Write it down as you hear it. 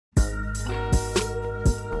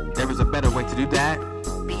better way to do that.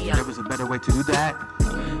 There was a better way to do that.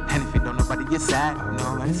 And if you don't, nobody gets sad.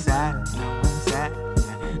 Nobody's sad. Nobody's sad.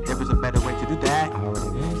 There was a better way to do that.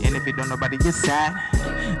 And if you don't, nobody gets sad.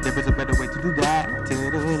 There was a better way to do that. To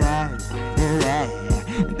do that. Do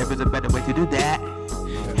that. There was a better way to do that.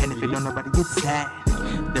 And if you don't, nobody gets sad.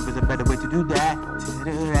 There was a better way to do that. To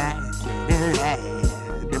do that. Do that.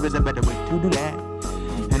 There was a better way to do that.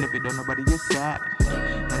 And if you don't, nobody gets sad.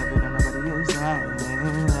 And if you don't, nobody gets sad.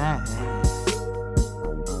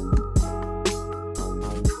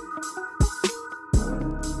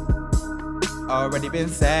 Already been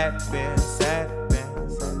sad, been sad, been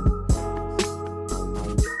sad.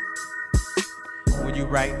 Would you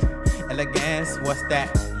write elegance? What's that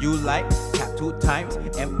you like? Tap 2 times,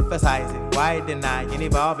 emphasizing, why denying,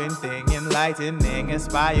 evolving thing, enlightening,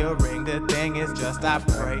 inspiring. The thing is just I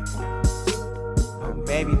pray. Oh,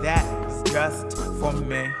 maybe that's just for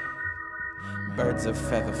me. Birds of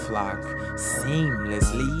feather flock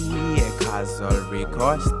seamlessly, causal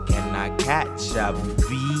recourse cannot catch a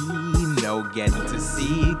bee. No getting to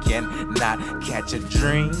see, cannot catch a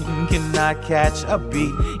dream, cannot catch a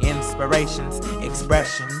beat. Inspirations,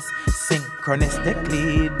 expressions,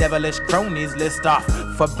 synchronistically. Devilish cronies list off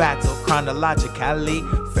for battle chronologically.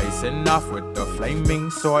 Facing off with the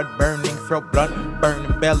flaming sword, burning throat, blunt,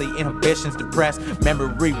 burning belly. Inhibitions depressed,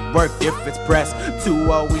 memory work if it's pressed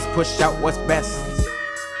to always push out what's best.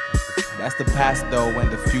 That's the past though,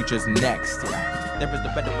 and the future's next. There is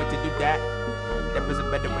a better way to do that. There is a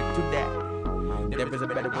better way to do that. There is a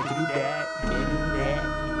better way to do that. Can you do that?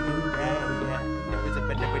 Can you do that? Yeah. There is a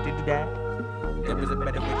better way to do that. There is a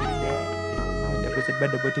better way to do that. There is a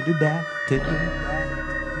better way to do that. To do that.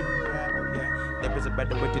 Yeah. There is a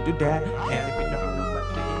better way to do that. And if you don't know what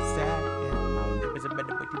it is, sad. There is a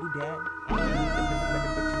better way to do that.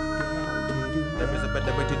 There is a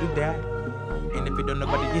better way to do that. And if you don't know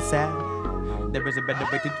what it is, sad. There is a better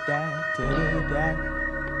way to do that. To do that.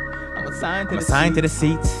 I'm assigned to the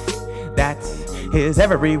seat. That is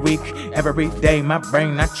every week, every day. My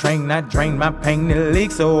brain, I train, I drain my pain. It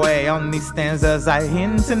leaks away on these stanzas. I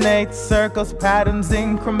intonate circles, patterns,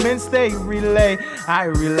 increments. They relay, I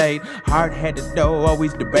relate. Hard-headed though,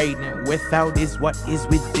 always debating. Without is what is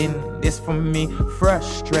within. This for me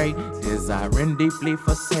frustrate. Desiring deeply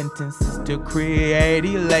for sentences to create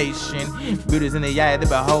elation. Beauty's in the eye of the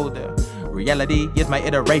beholder. Reality is my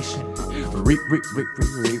iteration.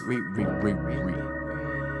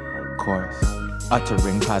 Chorus.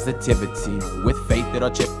 Uttering positivity with faith that'll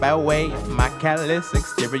chip away. My callous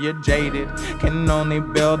exterior jaded can only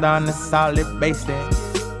build on a solid base that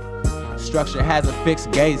structure has a fixed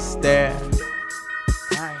gaze stare.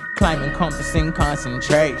 Climb encompassing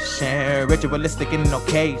concentration, ritualistic in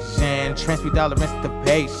occasion, transmute tolerance to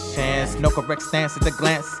patience. No correct stance at the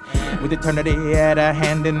glance, with eternity at a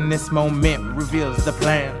hand in this moment reveals the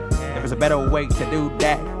plan. There is a better way to do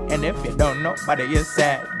that, and if you don't know, nobody is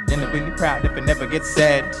sad. Genuinely proud if it never gets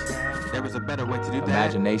said. There is a better way to do that.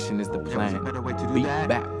 Imagination is the plan. Beat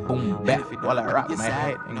back, boom back, while I rock my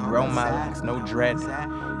head and grow my legs, no dread.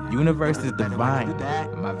 Universe is divine.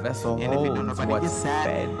 My vessel holds what's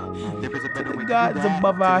fed. To the gods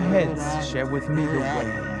above our heads, share with me the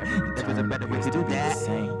way. There is a better way to do that.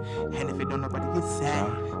 And if you don't know nobody gets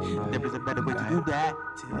sad, there is a better way to do that.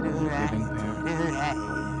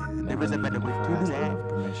 There is a better way to do that.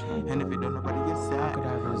 And if you don't know nobody gets sad, could I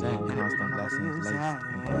present constant blessings laced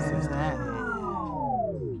in consistency?